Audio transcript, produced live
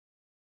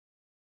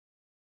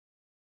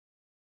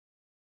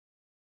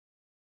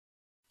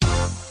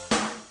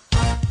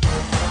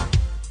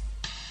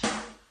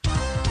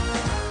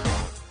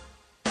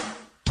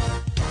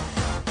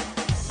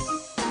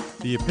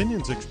The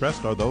opinions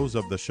expressed are those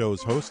of the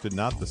show's host and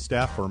not the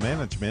staff or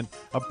management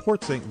of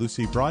Port St.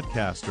 Lucie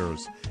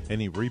Broadcasters.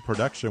 Any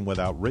reproduction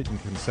without written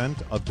consent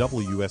of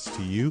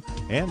WSTU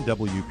and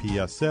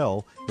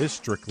WPSL is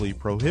strictly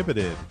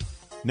prohibited.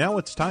 Now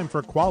it's time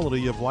for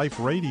Quality of Life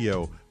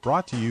Radio,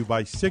 brought to you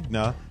by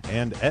Cigna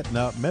and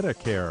Aetna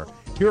Medicare.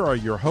 Here are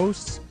your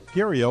hosts,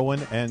 Gary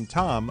Owen and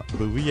Tom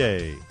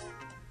Bouvier.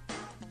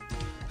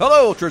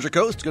 Hello, Treasure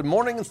Coast. Good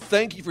morning, and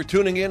thank you for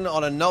tuning in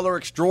on another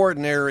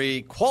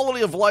extraordinary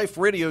Quality of Life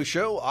radio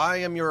show. I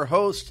am your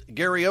host,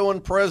 Gary Owen,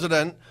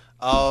 president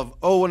of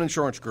Owen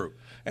Insurance Group.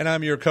 And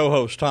I'm your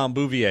co-host, Tom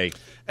Bouvier.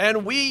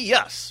 And we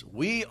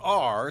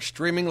are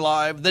streaming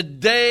live the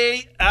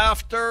day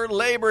after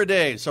Labor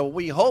Day. So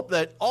we hope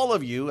that all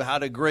of you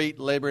had a great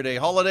Labor Day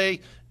holiday,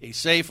 a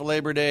safe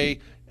Labor Day,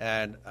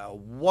 and a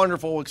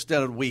wonderful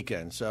extended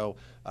weekend. So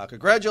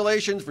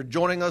congratulations for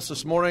joining us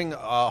this morning.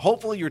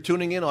 Hopefully you're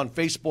tuning in on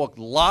Facebook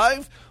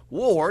Live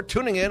or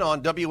tuning in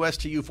on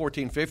WSTU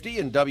 1450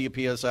 and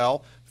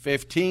WPSL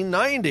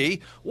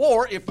 1590.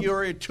 Or if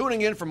you're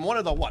tuning in from one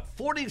of the,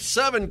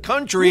 47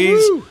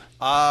 countries,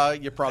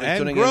 you're probably and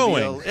tuning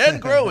growing. in.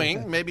 And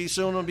growing. Maybe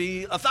soon it'll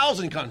be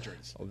 1,000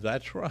 countries. Oh,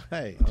 that's right.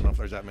 I don't know if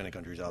there's that many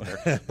countries out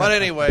there. But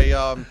anyway,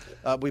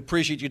 we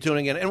appreciate you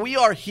tuning in. And we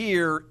are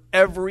here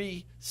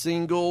every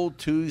single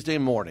Tuesday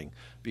morning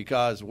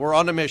because we're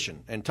on a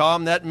mission. And,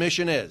 Tom, that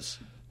mission is?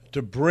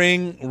 To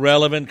bring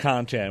relevant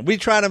content. We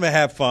try to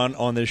have fun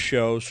on this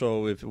show,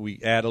 so if we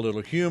add a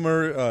little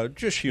humor,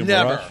 just humor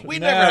Never. us. We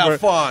never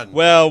have fun.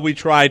 Well, we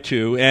try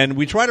to, and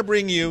we try to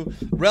bring you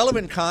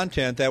relevant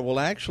content that will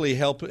actually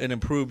help and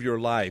improve your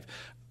life.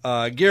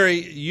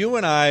 Gary, you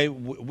and I,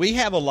 we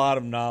have a lot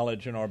of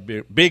knowledge in our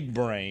big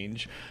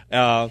brains,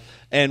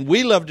 and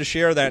we love to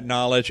share that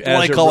knowledge.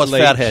 Why they call us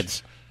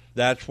fatheads?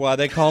 That's why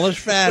they call us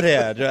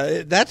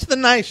fatheads. That's the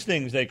nice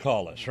things they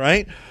call us,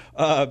 right?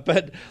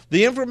 But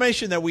the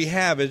information that we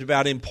have is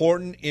about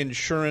important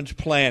insurance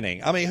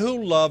planning. I mean,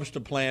 who loves to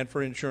plan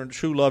for insurance?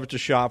 Who loves to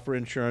shop for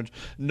insurance?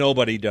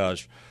 Nobody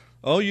does.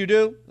 Oh, you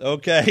do?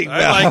 Okay.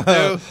 I like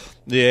to.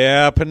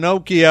 Yeah,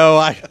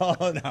 Pinocchio.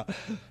 No,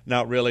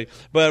 not really.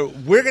 But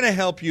we're going to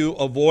help you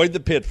avoid the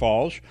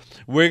pitfalls.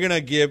 We're going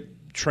to give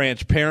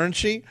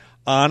transparency,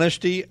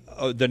 honesty,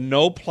 the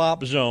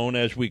no-plop zone,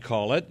 as we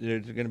call it.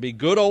 There's going to be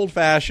good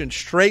old-fashioned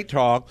straight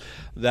talk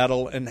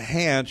that'll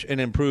enhance and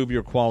improve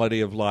your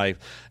quality of life.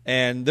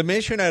 And the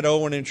mission at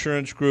Owen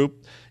Insurance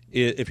Group,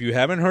 if you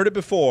haven't heard it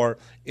before,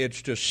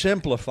 it's to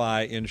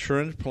simplify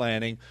insurance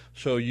planning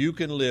so you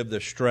can live the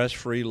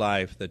stress-free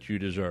life that you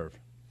deserve.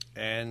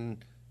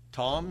 And,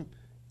 Tom,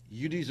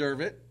 you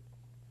deserve it.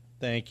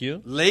 Thank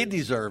you. They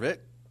deserve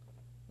it.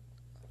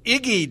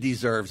 Iggy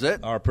deserves it.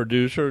 Our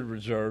producer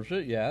deserves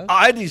it, yes.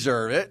 I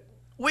deserve it.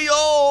 We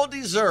all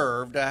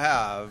deserve to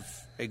have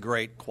a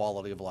great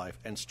quality of life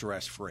and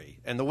stress-free.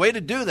 And the way to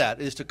do that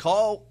is to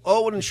call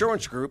Owen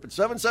Insurance Group at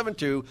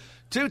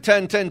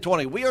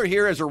 772-210-1020. We are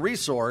here as a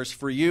resource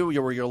for you.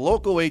 You're your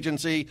local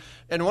agency.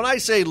 And when I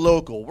say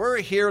local,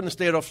 we're here in the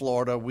state of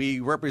Florida.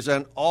 We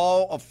represent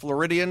all of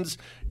Floridians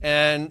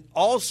and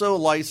also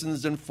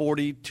licensed in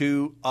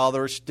 42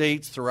 other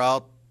states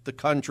throughout the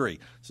country.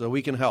 So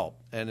we can help.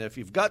 And if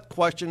you've got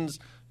questions,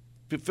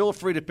 feel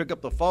free to pick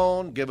up the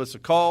phone, give us a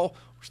call,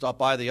 stop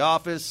by the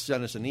office,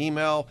 send us an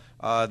email,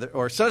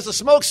 or send us a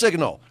smoke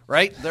signal,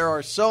 right? There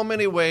are so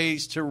many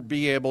ways to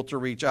be able to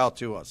reach out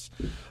to us.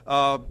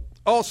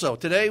 Also,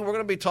 today we're going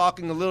to be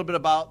talking a little bit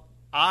about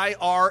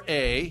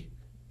IRA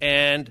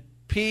and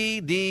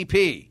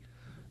PDP.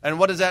 And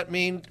what does that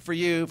mean for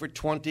you for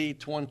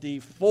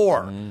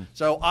 2024?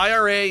 So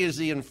IRA is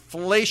the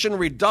Inflation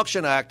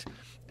Reduction Act,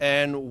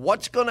 and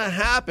what's going to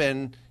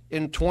happen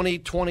in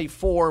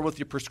 2024 with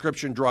your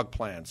prescription drug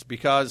plans?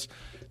 Because,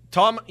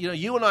 Tom,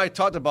 you and I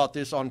talked about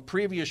this on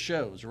previous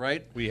shows,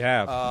 right? We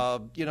have.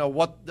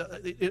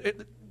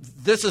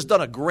 This has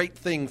done a great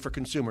thing for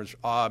consumers.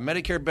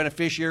 Medicare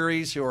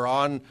beneficiaries who are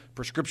on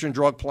prescription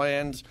drug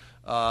plans.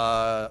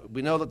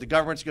 We know that the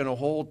government's going to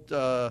hold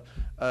the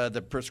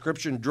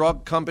prescription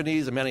drug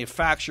companies, the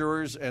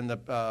manufacturers, and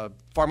the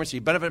pharmacy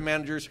benefit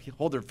managers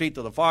hold their feet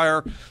to the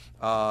fire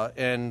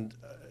and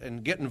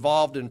get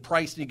involved in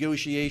price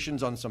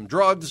negotiations on some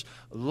drugs,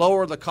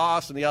 lower the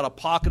cost and the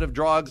out-of-pocket of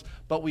drugs.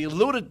 But we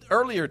alluded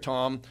earlier,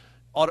 Tom,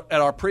 at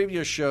our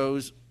previous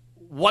shows,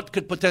 what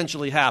could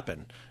potentially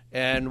happen.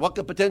 And what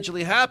could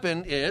potentially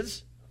happen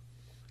is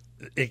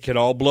it could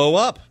all blow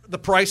up. The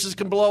prices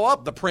can blow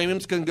up. The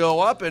premiums can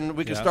go up, and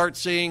we can start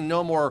seeing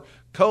no more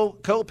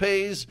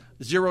co-pays,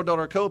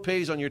 $0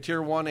 co-pays on your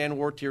Tier 1 and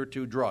or Tier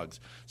 2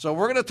 drugs. So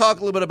we're going to talk a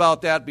little bit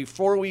about that.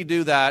 Before we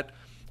do that,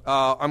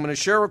 I'm going to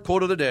share a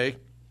quote of the day.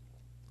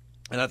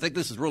 And I think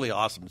this is really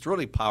awesome. It's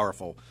really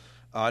powerful.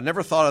 I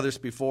never thought of this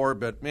before,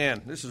 but,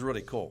 man, this is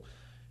really cool.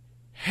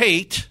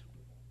 Hate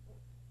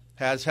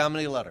has how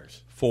many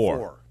letters?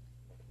 4.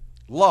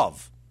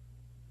 Love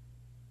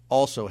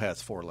also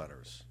has 4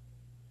 letters.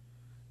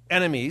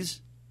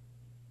 Enemies,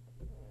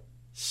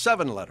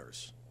 7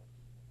 letters.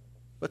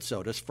 But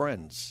so does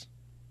friends.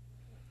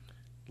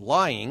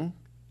 Lying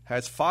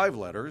has 5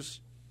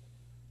 letters,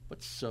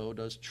 but so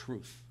does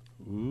truth.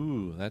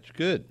 Ooh, that's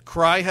good.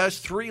 Cry has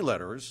 3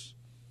 letters,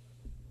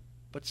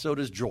 but so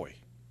does joy.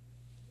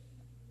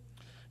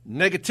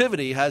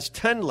 Negativity has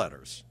 10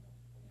 letters,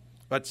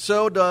 but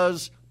so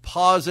does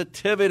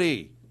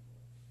positivity.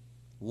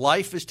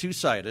 Life is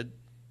two-sided.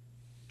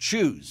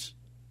 Choose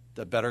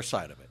the better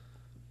side of it.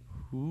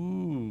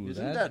 Ooh,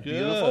 Isn't that's that good.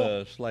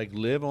 beautiful? It's like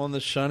live on the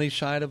sunny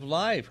side of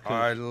life.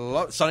 I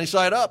love sunny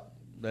side up.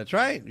 That's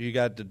right. You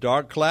got the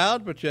dark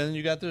cloud, but then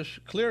you got the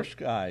clear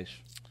skies.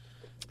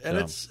 And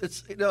so.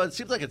 it's it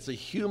seems like it's a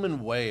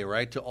human way,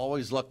 right, to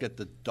always look at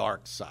the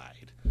dark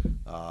side,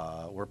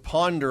 or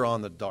ponder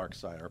on the dark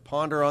side, or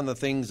ponder on the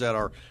things that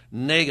are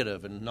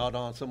negative and not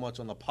on so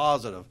much on the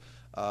positive.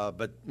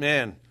 But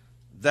man,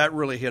 that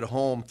really hit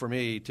home for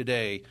me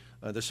today,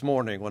 this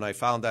morning when I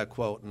found that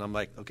quote, and I'm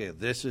like, okay,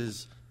 this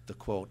is the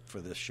quote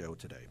for this show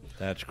today.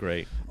 That's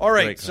great. All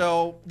right, Great.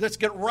 so let's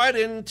get right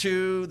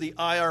into the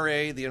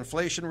IRA, the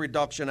Inflation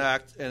Reduction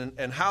Act,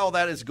 and how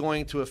that is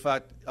going to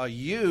affect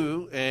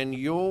you and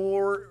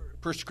your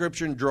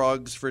prescription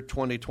drugs for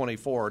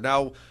 2024.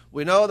 Now,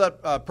 we know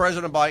that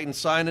President Biden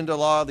signed into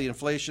law the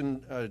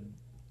Inflation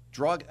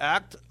Drug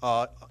Act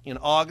in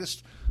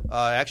August,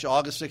 actually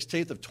August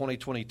 16th of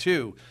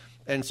 2022.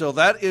 And so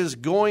that is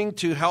going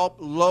to help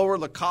lower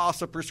the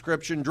cost of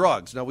prescription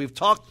drugs. Now, we've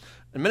talked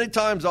many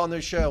times on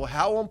this show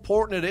how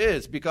important it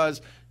is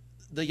because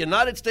the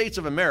United States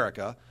of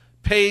America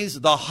pays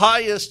the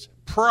highest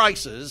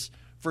prices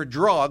for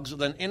drugs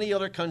than any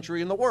other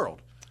country in the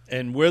world.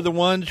 And we're the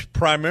ones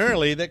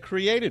primarily that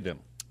created them.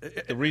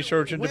 The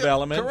research and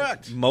development.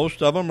 Correct.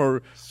 Most of them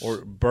are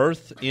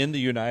birthed in the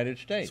United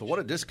States. So what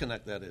a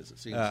disconnect that is, it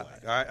seems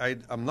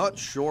like. I'm not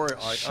sure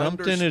I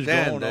something understand is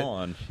going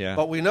on. Yeah.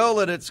 But we know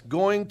that it's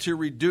going to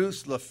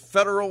reduce the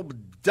federal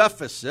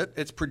deficit.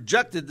 It's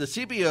projected, the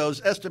CBO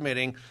is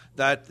estimating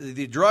that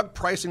the drug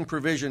pricing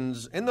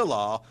provisions in the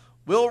law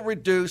will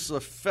reduce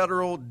the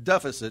federal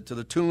deficit to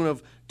the tune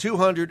of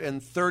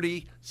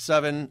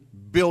 $237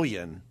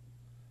 billion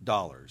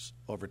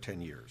over 10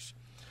 years.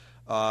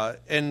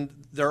 And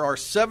there are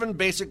 7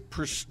 basic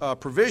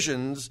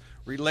provisions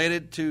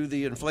related to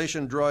the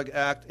Inflation Drug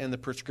Act and the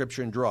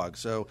prescription drug.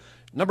 So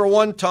number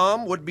 1,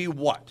 Tom, would be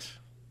what?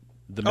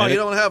 You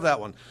don't have that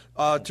one.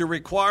 To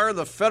require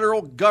the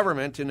federal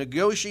government to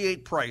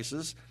negotiate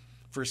prices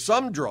for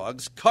some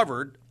drugs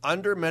covered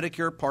under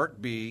Medicare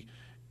Part B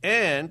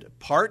and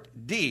Part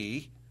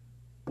D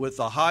with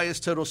the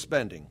highest total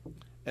spending.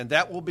 And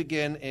that will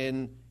begin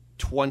in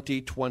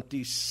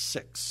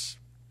 2026.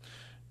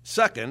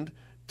 Second,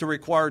 to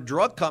require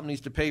drug companies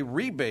to pay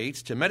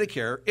rebates to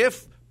Medicare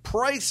if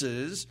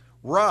prices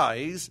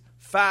rise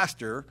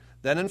faster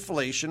than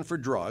inflation for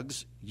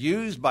drugs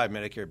used by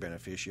Medicare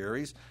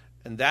beneficiaries,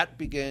 and that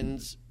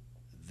begins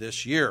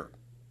this year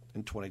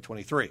in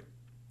 2023.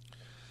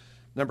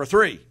 Number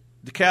 3,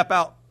 to cap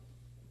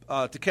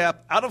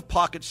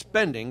out-of-pocket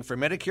spending for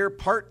Medicare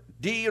Part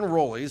D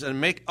enrollees and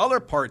make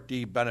other Part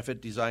D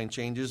benefit design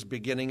changes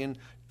beginning in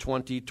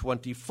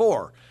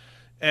 2024.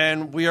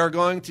 And we are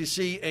going to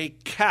see a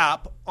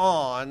cap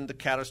on the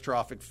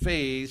catastrophic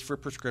phase for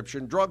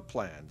prescription drug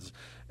plans.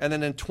 And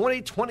then in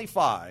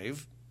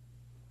 2025,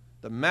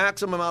 the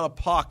maximum out of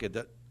pocket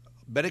that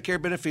Medicare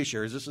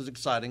beneficiaries, this is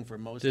exciting for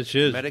most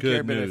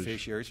Medicare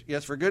beneficiaries. News.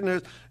 Yes, for good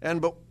news.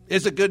 But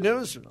is it good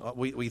news?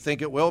 We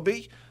think it will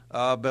be.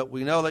 But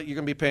we know that you're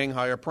going to be paying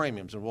higher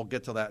premiums, and we'll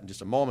get to that in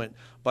just a moment.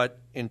 But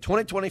in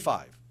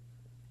 2025,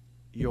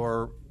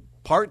 your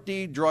Part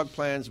D drug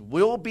plans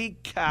will be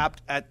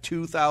capped at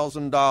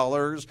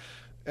 $2,000,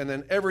 and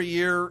then every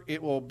year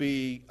it will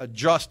be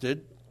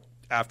adjusted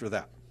after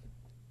that.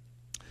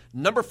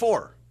 Number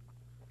 4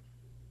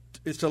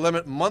 is to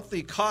limit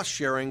monthly cost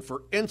sharing for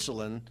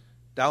insulin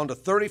down to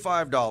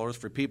 $35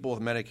 for people with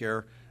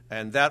Medicare,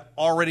 and that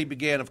already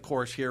began, of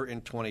course, here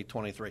in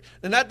 2023.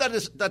 And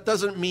that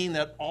doesn't mean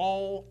that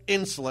all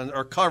insulin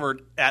are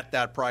covered at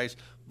that price,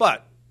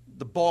 but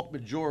the bulk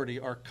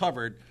majority are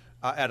covered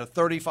at a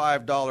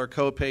 $35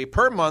 copay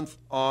per month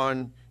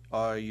on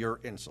your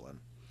insulin.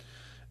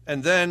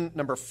 And then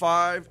number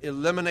 5,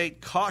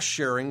 eliminate cost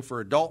sharing for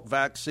adult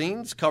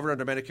vaccines covered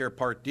under Medicare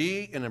Part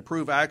D and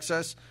improve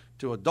access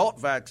to adult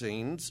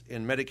vaccines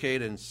in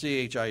Medicaid and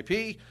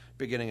CHIP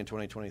beginning in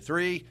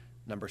 2023.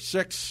 Number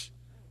 6,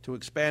 to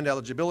expand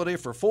eligibility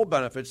for full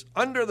benefits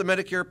under the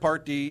Medicare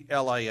Part D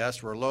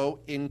LIS or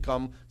Low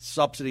Income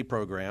Subsidy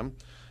Program.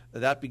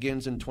 That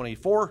begins in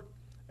 24.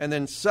 And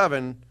then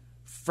 7,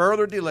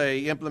 further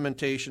delay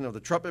implementation of the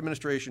Trump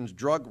administration's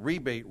drug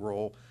rebate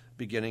rule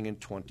beginning in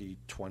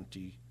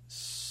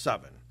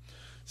 2027.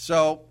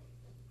 So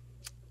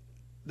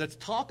let's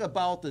talk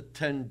about the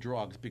 10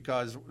 drugs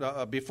because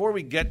before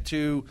we get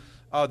to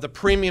the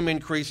premium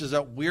increases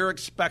that we're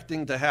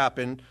expecting to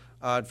happen,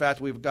 in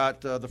fact, we've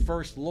got the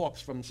first looks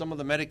from some of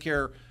the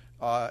Medicare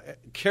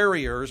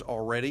carriers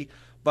already,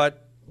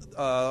 but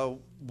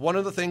one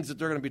of the things that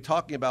they're going to be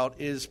talking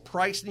about is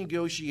price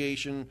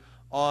negotiation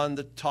on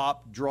the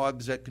top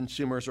drugs that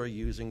consumers are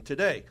using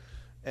today.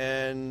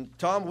 And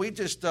Tom, we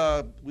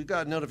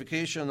got a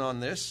notification on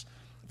this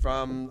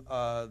from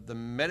the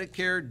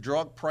Medicare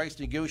Drug Price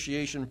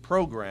Negotiation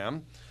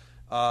Program,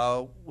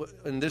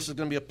 and this is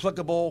going to be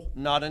applicable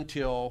not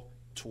until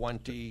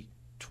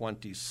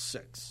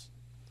 2026.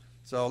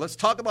 So let's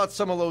talk about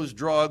some of those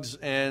drugs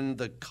and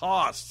the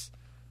costs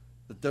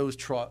that those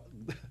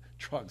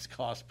drugs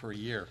cost per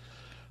year.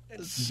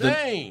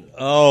 Insane.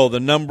 The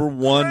number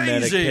one Crazy.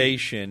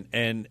 medication.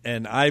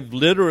 And I've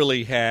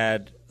literally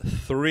had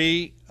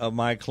 3 of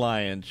my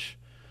clients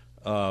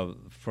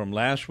from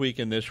last week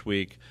and this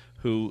week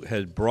who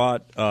has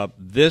brought up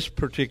this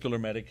particular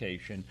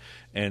medication,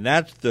 and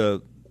that's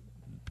the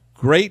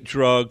great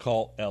drug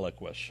called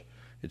Eliquis.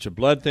 It's a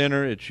blood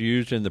thinner. It's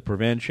used in the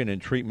prevention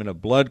and treatment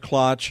of blood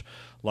clots.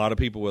 A lot of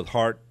people with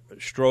heart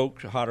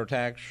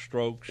attacks,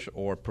 strokes,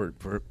 or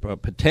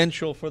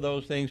potential for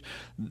those things,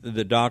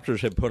 the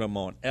doctors have put them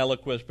on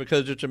Eliquis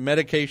because it's a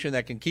medication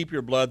that can keep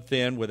your blood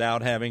thin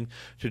without having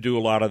to do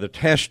a lot of the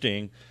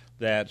testing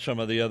that some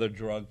of the other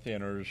drug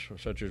thinners,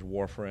 such as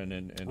warfarin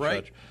and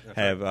right. such,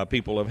 have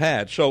people have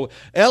had. So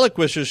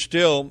Eliquis is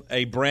still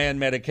a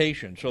brand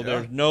medication. So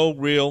there's no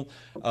real.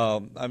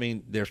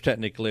 There's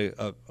technically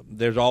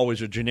there's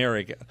always a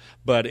generic,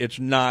 but it's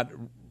not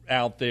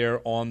out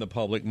there on the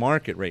public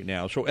market right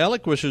now. So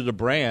Eliquis is a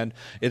brand.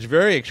 It's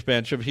very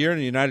expensive. Here in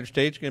the United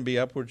States, it's going to be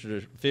upwards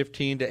of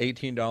 $15 to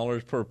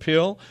 $18 per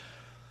pill.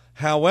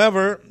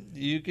 However,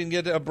 you can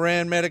get a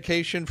brand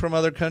medication from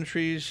other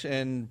countries,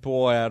 and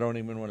boy, I don't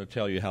even want to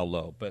tell you how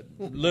low. But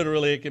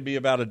literally, it could be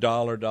about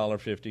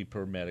 $1.50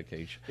 per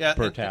medication,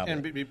 per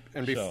tablet.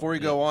 And before you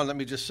go on, let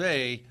me just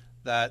say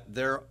that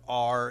there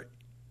are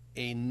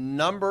a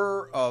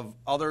number of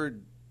other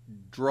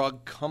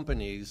drug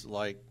companies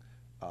like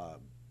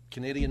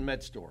Canadian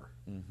Med Store,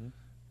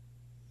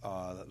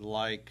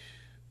 like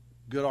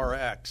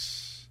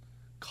GoodRx,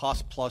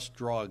 Cost Plus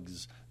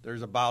Drugs.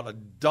 There's about a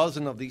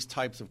dozen of these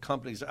types of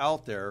companies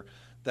out there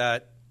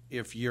that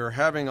if you're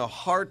having a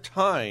hard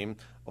time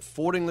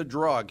affording the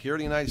drug here in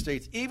the United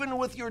States, even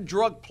with your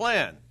drug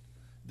plan,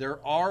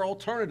 there are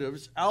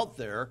alternatives out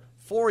there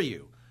for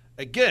you.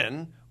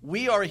 Again,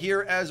 we are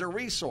here as a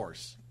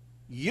resource.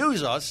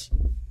 Use us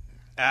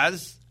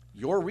as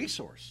your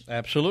resource.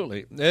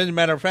 Absolutely. As a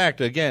matter of fact,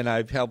 again,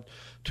 I've helped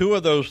 2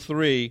 of those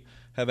 3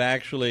 have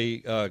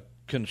actually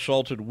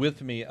consulted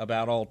with me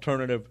about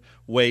alternative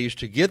ways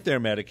to get their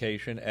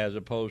medication as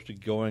opposed to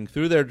going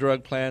through their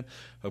drug plan.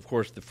 Of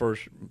course, the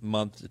first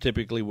month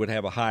typically would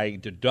have a high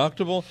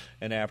deductible,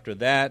 and after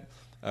that,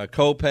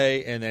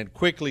 copay, and then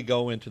quickly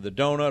go into the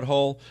donut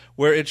hole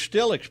where it's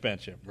still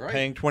expensive. Right.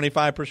 Paying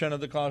 25% of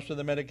the cost of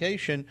the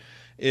medication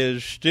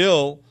is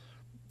still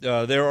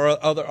there are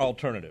other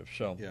alternatives.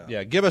 So,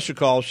 give us a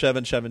call,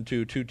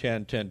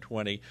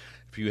 772-210-1020,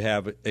 if you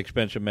have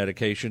expensive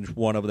medications,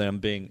 one of them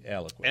being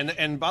Eliquis.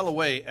 And by the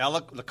way,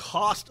 the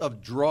cost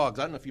of drugs,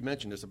 I don't know if you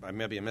mentioned this,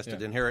 maybe I missed it,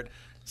 didn't hear it,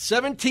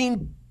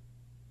 $17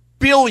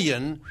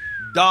 billion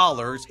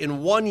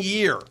in 1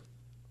 year.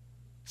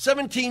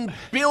 $17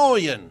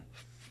 billion.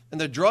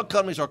 And the drug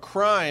companies are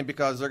crying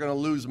because they're going to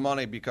lose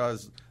money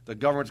because the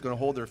government's going to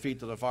hold their feet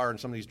to the fire on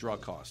some of these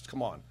drug costs.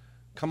 Come on.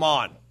 Come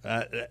on.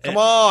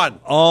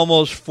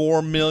 Almost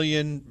 4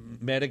 million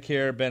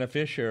Medicare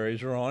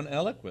beneficiaries are on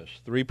Eliquis,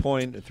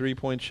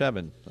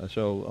 3.7.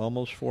 So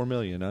almost 4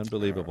 million.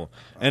 Unbelievable.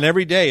 And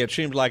every day it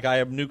seems like I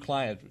have new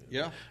clients.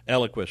 Yeah.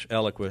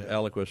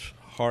 Eliquis,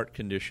 heart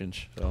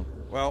conditions. So.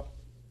 Well,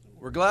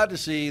 we're glad to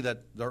see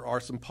that there are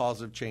some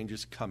positive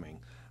changes coming.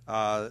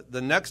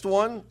 The next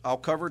one I'll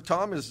cover,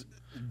 Tom, is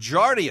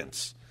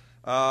Jardiance,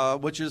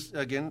 which is,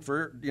 again,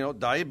 for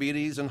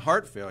diabetes and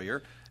heart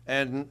failure.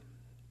 And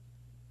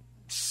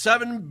over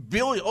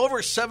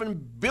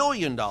 $7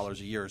 billion a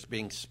year is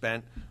being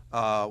spent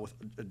with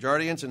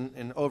Jardiance,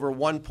 and over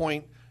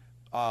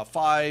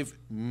 1.5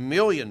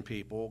 million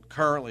people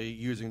currently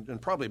using,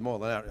 and probably more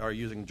than that, are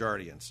using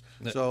Jardiance.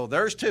 So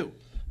there's 2.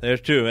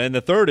 There's 2. And the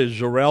third is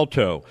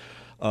Xarelto.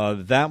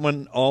 That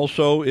one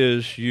also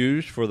is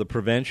used for the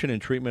prevention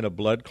and treatment of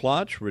blood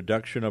clots,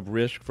 reduction of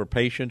risk for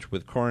patients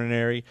with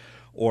coronary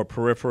or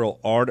peripheral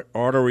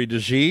artery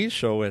disease,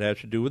 so it has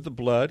to do with the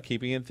blood,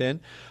 keeping it thin.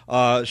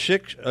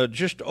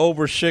 Just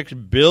over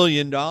 $6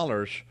 billion,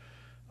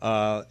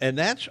 and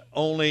that's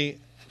only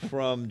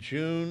from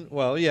June,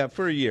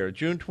 for a year,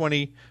 June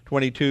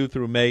 2022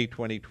 through May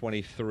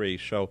 2023.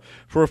 So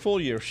for a full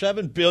year,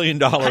 $7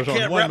 billion on one medication. I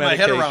can't wrap my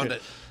head around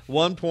it.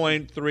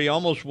 1.3,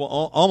 almost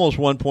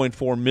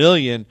 1.4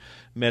 million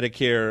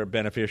Medicare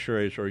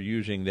beneficiaries are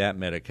using that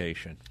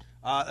medication.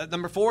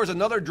 Number 4 is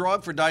another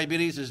drug for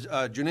diabetes, is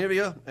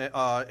Genevia,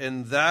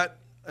 and that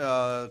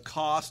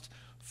cost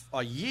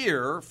a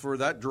year for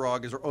that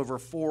drug is over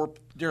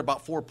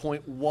about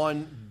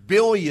 $4.1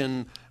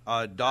 billion,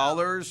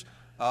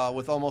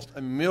 with almost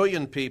 1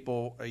 million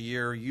people a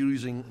year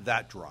using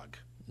that drug.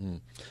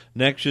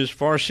 Next is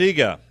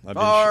Farxiga.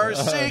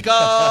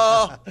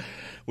 Farxiga!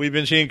 We've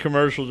been seeing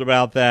commercials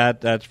about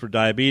that. That's for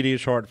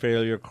diabetes, heart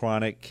failure,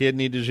 chronic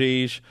kidney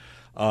disease.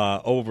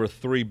 Over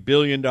 $3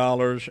 billion,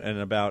 and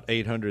about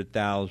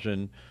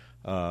 800,000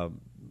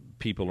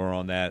 people are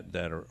on that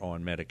are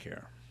on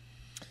Medicare.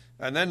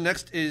 And then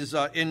next is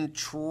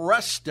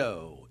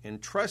Entresto.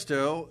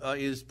 Entresto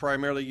is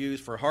primarily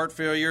used for heart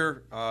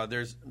failure.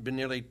 There's been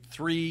nearly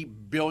 $3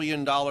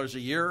 billion a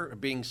year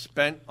being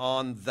spent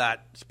on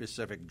that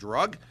specific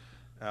drug.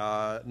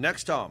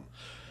 Next, Tom.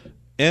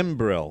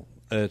 Enbrel.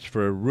 It's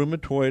for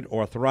rheumatoid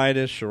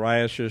arthritis,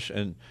 psoriasis,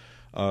 and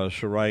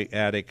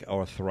psoriatic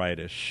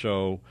arthritis.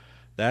 So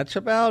that's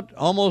about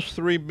almost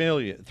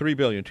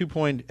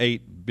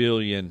 $2.8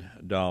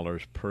 billion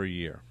per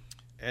year.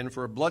 And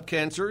for blood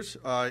cancers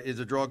is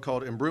a drug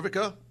called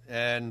Imbruvica,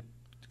 and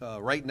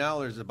right now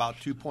there's about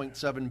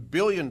 $2.7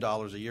 billion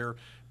a year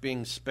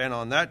being spent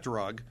on that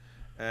drug.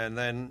 And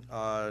then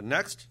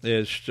next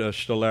is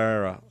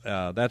Stelara.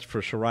 That's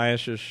for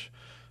psoriasis,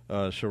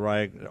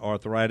 psoriatic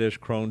arthritis,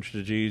 Crohn's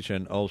disease,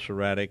 and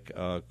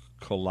ulcerative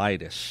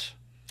colitis.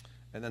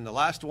 And then the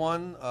last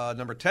one,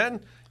 number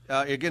 10,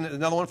 again,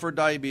 another one for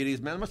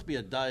diabetes. Man, there must be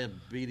a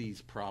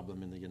diabetes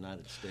problem in the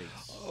United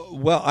States.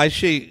 Well, I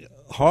see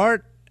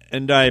heart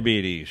and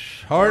diabetes,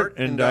 heart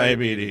and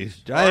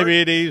diabetes,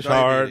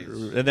 heart,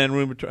 and then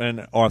rheumatoid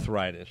and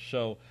arthritis.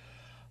 So,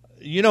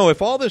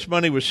 if all this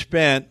money was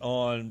spent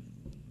on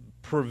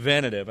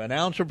preventative, an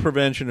ounce of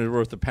prevention is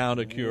worth a pound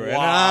of cure. Wow. And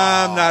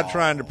I'm not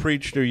trying to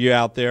preach to you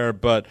out there,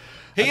 but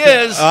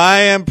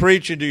I am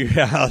preaching to you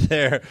out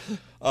there.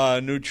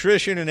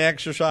 Nutrition and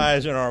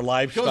exercise in our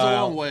lifestyle. It goes a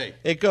long way.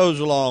 It goes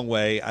a long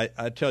way.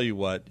 I tell you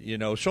what,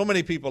 so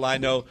many people I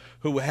know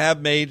who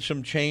have made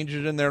some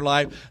changes in their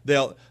life,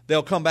 they'll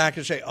come back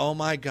and say, oh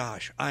my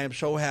gosh, I am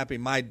so happy.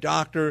 My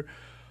doctor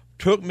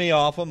took me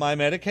off of my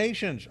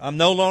medications. I'm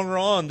no longer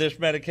on this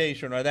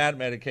medication or that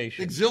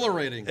medication.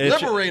 Exhilarating.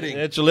 Liberating.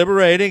 It's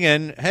liberating,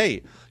 and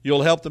hey,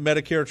 you'll help the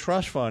Medicare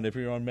Trust Fund if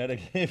you're on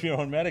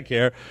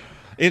Medicare.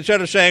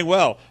 Instead of saying,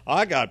 well,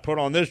 I got put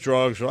on this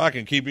drug so I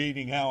can keep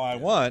eating how I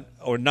want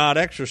or not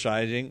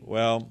exercising,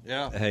 well,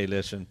 Hey,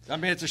 listen. I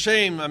mean, it's a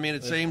shame. I mean,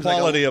 it seems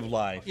quality of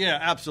life. Yeah,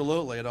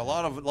 absolutely. And a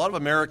lot of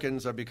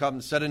Americans have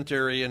become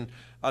sedentary. And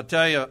I'll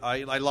tell you,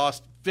 I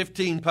lost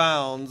 15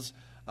 pounds.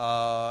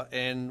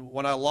 And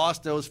when I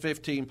lost those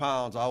 15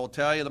 pounds, I will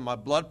tell you that my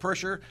blood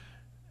pressure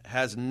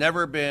has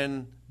never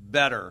been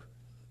better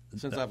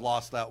since I've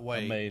lost that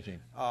weight. Amazing.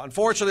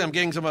 Unfortunately, I'm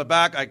getting some of it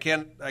back. I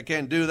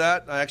can't do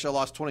that. I actually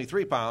lost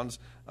 23 pounds,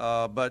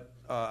 but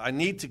I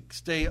need to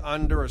stay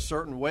under a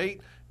certain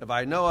weight. If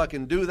I know I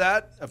can do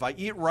that, if I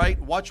eat right,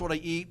 watch what I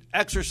eat,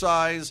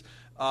 exercise,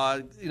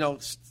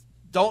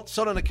 don't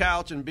sit on the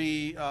couch and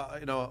be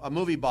a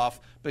movie buff,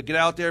 but get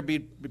out there,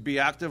 be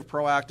active,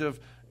 proactive,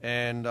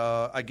 and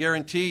I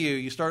guarantee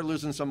you start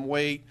losing some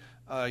weight,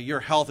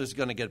 your health is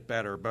going to get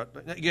better. But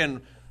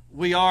again,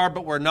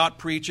 but we're not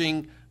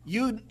preaching.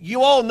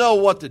 You all know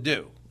what to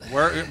do.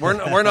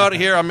 We're not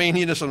here. I mean,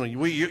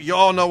 you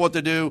all know what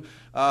to do.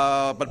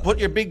 But put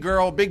your big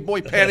boy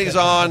panties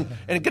on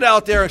and get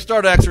out there and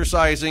start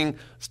exercising,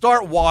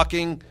 start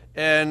walking,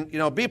 and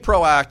be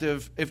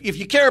proactive if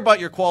you care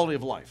about your quality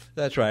of life.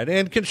 That's right.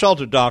 And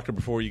consult a doctor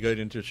before you get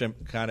into some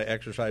kind of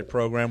exercise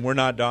program. We're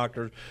not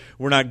doctors.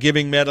 We're not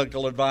giving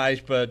medical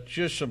advice, but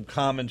just some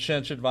common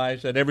sense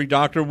advice that every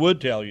doctor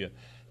would tell you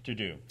to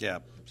do. Yeah.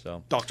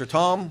 So, Dr.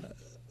 Tom,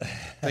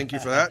 thank you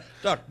for that.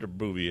 Dr.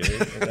 Bouvier,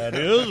 that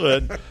is.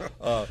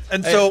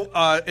 And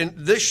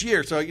this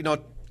year,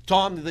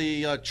 Tom,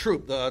 the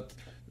troop,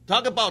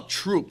 talk about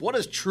troop. What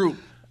is troop?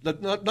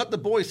 Not the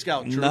Boy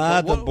Scout troop.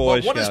 Not the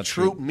Boy Scout troop. What does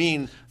troop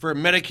mean for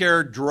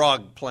Medicare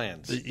drug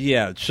plans?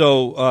 Yeah,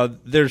 so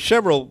there's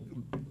several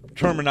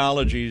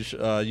terminologies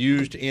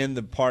used in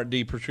the Part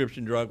D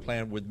prescription drug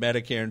plan with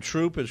Medicare, and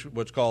troop is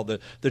what's called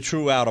the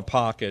true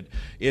out-of-pocket.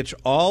 It's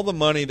all the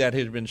money that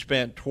has been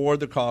spent toward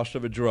the cost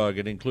of a drug.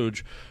 It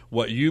includes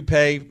what you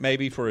pay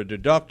maybe for a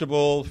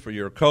deductible, for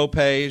your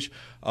co-pays,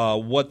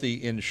 what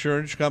the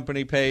insurance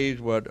company pays,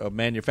 what a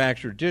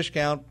manufacturer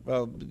discount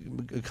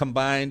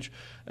combines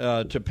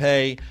to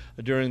pay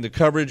during the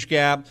coverage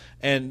gap,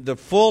 and the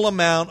full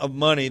amount of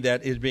money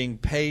that is being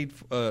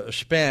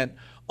spent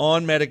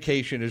on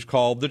medication is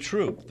called the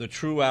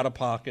true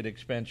out-of-pocket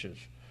expenses.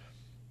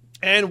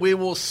 And we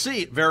will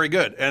see, very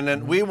good, and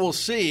then we will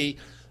see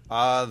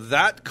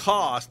that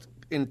cost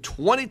in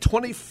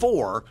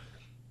 2024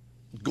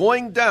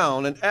 going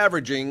down and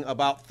averaging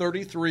about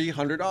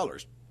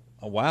 $3,300.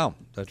 Oh, wow.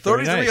 That's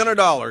very nice.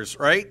 $3,300,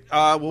 right,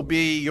 will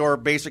be your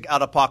basic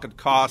out-of-pocket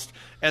cost.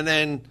 And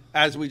then,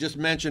 as we just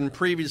mentioned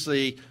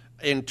previously,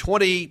 in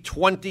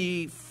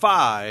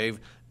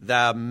 2025,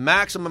 the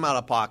maximum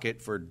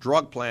out-of-pocket for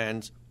drug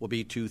plans will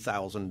be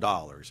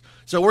 $2,000.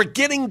 So we're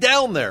getting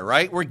down there,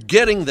 right? We're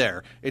getting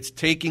there. It's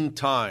taking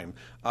time.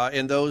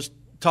 In those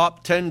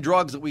top 10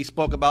 drugs that we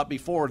spoke about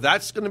before,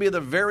 that's going to be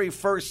the very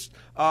first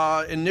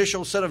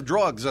initial set of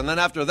drugs. And then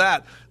after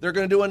that, they're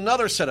going to do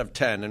another set of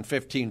 10 and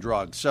 15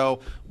 drugs.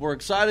 So we're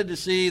excited to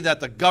see that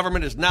the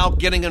government is now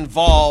getting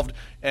involved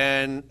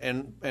and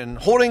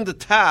holding the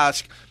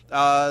task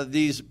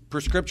these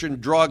prescription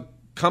drug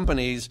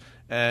companies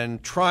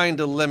and trying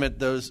to limit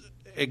those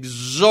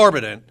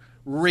exorbitant,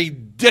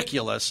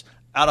 ridiculous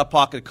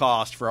out-of-pocket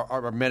costs for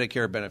our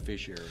Medicare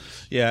beneficiaries.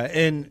 Yeah,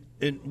 and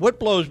what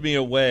blows me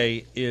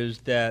away is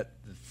that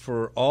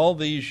for all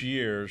these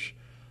years,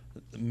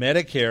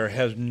 Medicare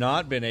has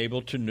not been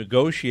able to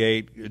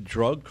negotiate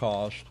drug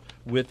costs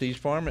with these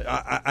pharmacies.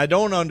 I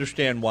don't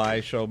understand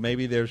why, so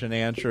maybe there's an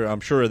answer.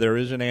 I'm sure there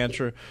is an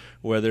answer,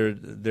 whether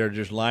they're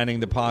just lining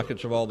the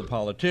pockets of all the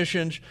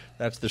politicians.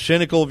 That's the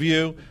cynical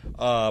view,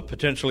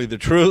 potentially the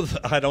truth.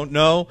 I don't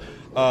know.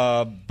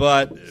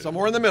 But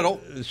somewhere in the middle.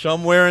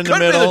 Somewhere in the Could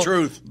middle. be the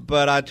truth.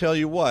 But I tell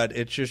you what,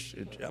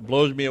 it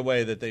blows me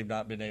away that they've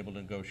not been able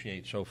to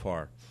negotiate so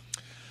far.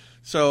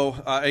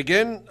 So,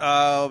 again,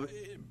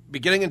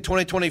 beginning in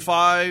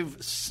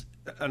 2025,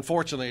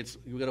 unfortunately,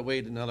 we've got to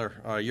wait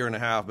another year and a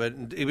half, but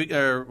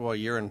a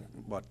year and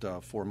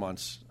 4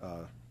 months.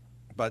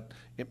 But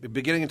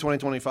beginning in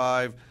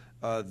 2025,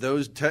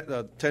 those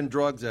 10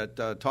 drugs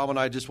that Tom and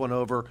I just went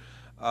over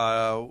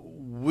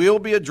will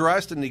be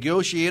addressed and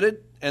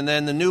negotiated, and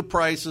then the new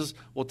prices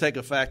will take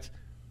effect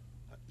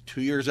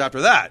 2 years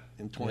after that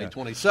in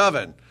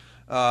 2027.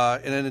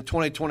 And then in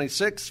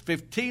 2026,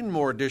 15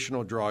 more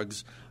additional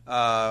drugs,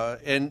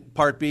 and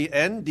Part B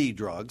and D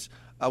drugs,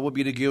 will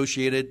be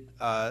negotiated,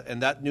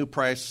 and that new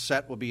price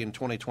set will be in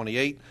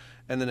 2028.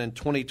 And then in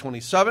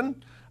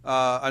 2027,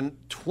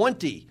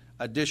 20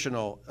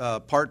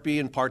 additional Part B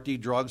and Part D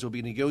drugs will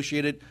be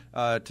negotiated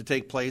to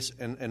take place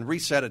and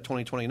reset at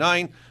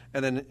 2029.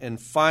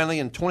 And finally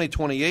in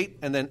 2028,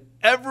 and then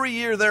every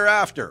year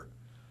thereafter,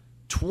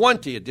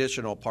 20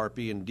 additional Part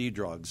B and D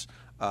drugs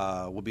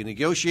will be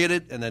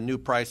negotiated, and then new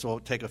price will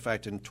take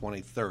effect in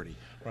 2030.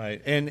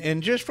 Right,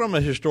 and just from a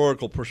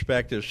historical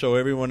perspective, so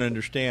everyone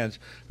understands,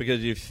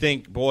 because you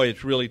think, boy,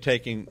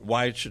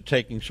 why it's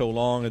taking so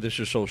long, and this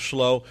is so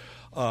slow.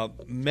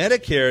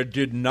 Medicare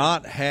did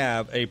not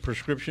have a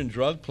prescription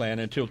drug plan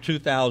until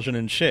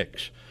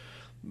 2006.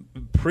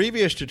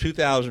 Previous to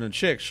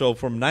 2006, so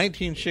from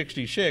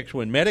 1966,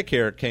 when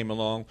Medicare came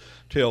along,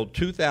 till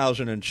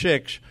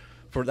 2006,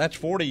 that's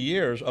 40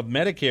 years of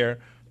Medicare,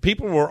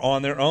 people were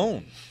on their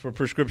own for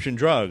prescription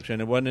drugs,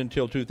 and it wasn't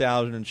until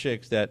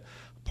 2006 that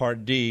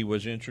Part D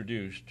was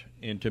introduced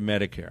into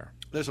Medicare.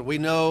 Listen, we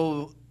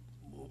know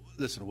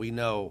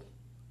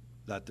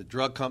that the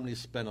drug companies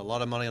spend a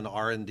lot of money on the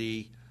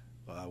R&D.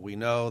 We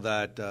know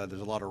that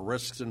there's a lot of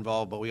risks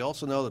involved, but we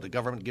also know that the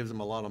government gives them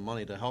a lot of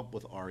money to help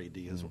with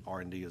R&D as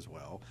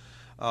well.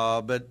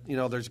 But,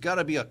 there's got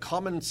to be a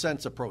common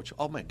sense approach.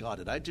 Oh, my God,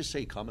 did I just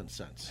say common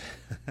sense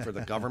for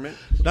the government?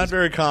 It's not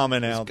very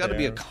common out there. There's got to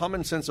be a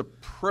common sense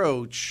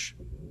approach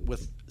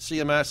with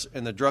CMS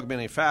and the drug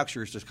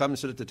manufacturers to come and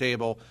sit at the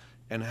table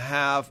and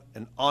have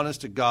an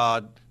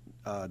honest-to-God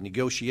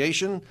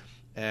negotiation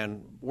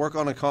and work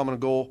on a common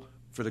goal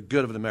for the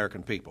good of the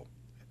American people.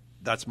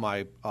 That's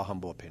my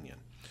humble opinion.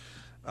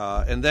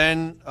 And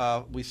then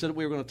we said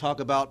we were going to talk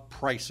about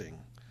pricing.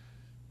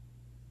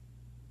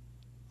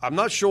 I'm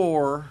not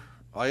sure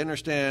I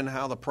understand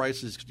how the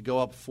prices could go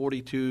up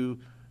 42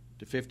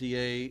 to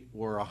 58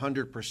 or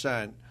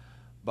 100%,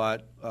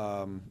 but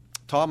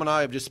Tom and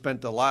I have just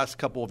spent the last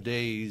couple of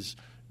days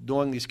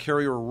doing these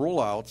carrier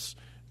rollouts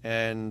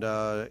and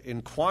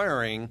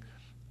inquiring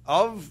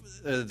of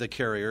the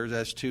carriers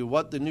as to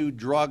what the new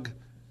drug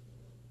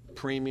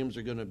premiums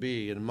are going to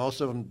be, and most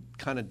of them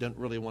kind of don't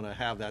really want to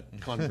have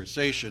that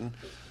conversation.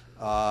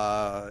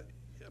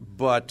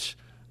 But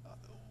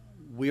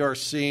we are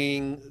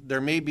seeing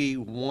there may be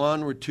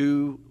one or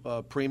two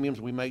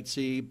premiums we might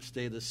see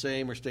stay the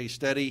same or stay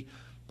steady,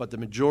 but the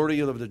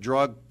majority of the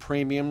drug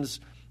premiums,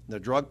 the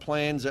drug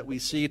plans that we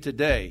see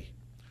today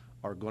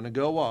are going to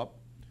go up.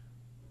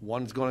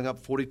 One's going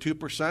up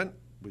 42%.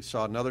 We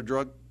saw another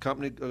drug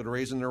company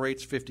raising their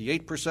rates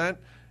 58%,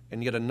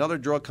 and yet another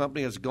drug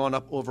company has gone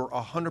up over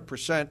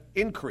 100%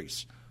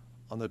 increase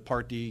on the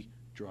Part D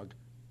drug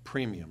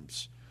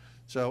premiums.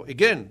 So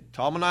again,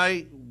 Tom and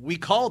I, we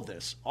called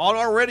this on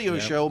our radio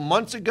show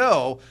months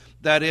ago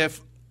that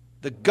if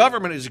the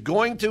government is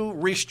going to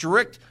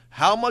restrict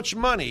how much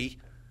money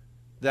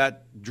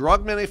that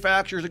drug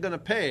manufacturers are going to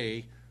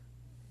pay,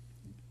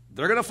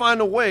 they're going to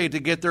find a way to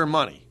get their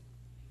money.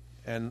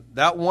 And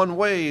that one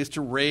way is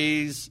to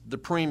raise the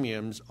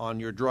premiums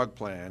on your drug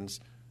plans,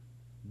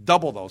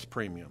 double those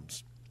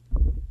premiums.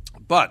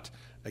 But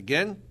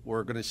again,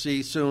 we're going to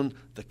see soon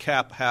the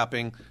cap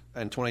happening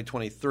in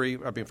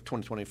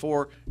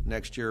 2024.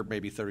 Next year,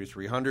 maybe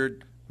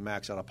 $3,300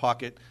 max out of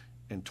pocket.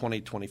 In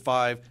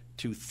 2025,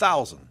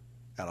 $2,000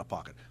 out of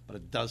pocket. But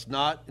it does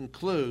not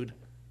include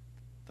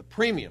the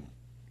premium.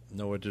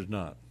 No, it does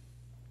not.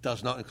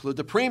 Does not include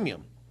the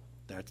premium.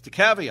 That's the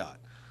caveat.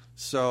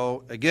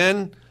 So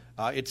again,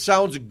 it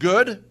sounds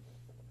good,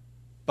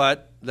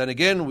 but then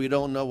again, we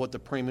don't know what the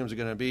premiums are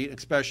going to be,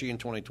 especially in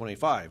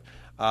 2025.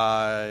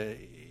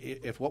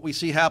 If what we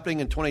see happening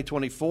in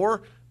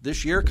 2024,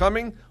 this year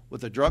coming,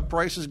 with the drug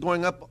prices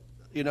going up,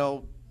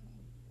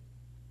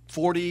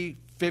 40,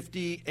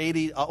 50,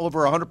 80,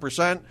 over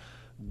 100%,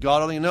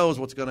 God only knows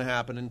what's going to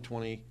happen in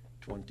 2026.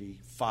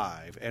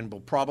 25. And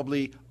we'll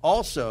probably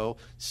also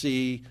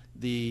see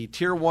the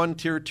Tier 1,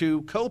 Tier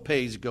 2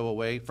 co-pays go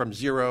away from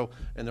zero,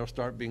 and there'll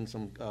start being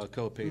some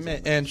co-pays.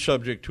 And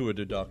subject to a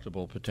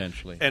deductible,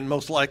 potentially. And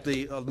most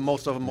likely,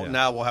 most of them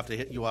now will have to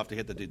hit. You'll have to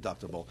hit the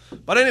deductible.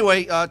 But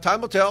anyway, time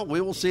will tell. We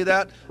will see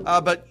that.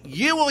 But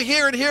you will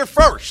hear it here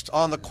first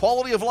on the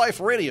Quality of Life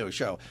radio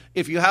show.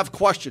 If you have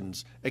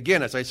questions,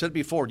 again, as I said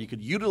before, you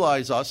could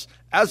utilize us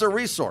as a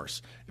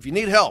resource. If you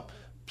need help,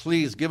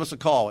 please give us a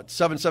call at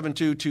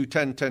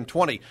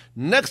 772-210-1020.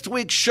 Next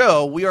week's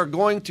show, we are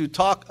going to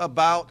talk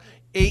about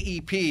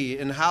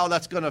AEP and how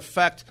that's going to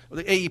affect,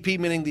 the AEP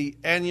meaning the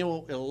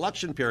annual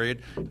election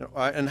period,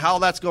 and how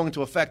that's going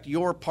to affect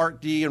your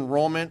Part D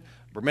enrollment,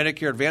 for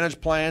Medicare Advantage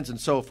plans, and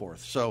so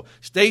forth. So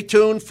stay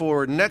tuned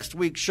for next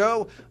week's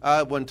show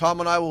when Tom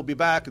and I will be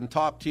back and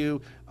talk to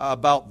you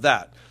about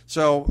that.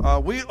 So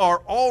we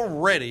are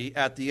already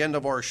at the end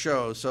of our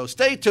show, so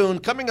stay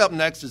tuned. Coming up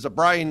next is the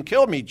Brian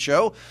Kilmeade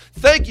Show.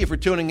 Thank you for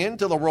tuning in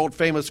to the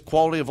world-famous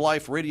Quality of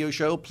Life radio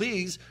show.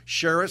 Please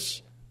share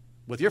us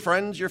with your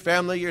friends, your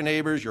family, your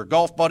neighbors, your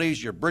golf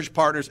buddies, your bridge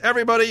partners,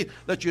 everybody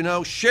that you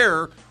know.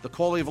 Share the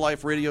Quality of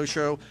Life radio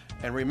show.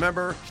 And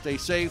remember, stay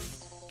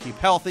safe, keep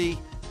healthy,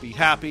 be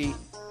happy,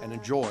 and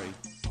enjoy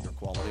your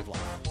quality of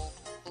life.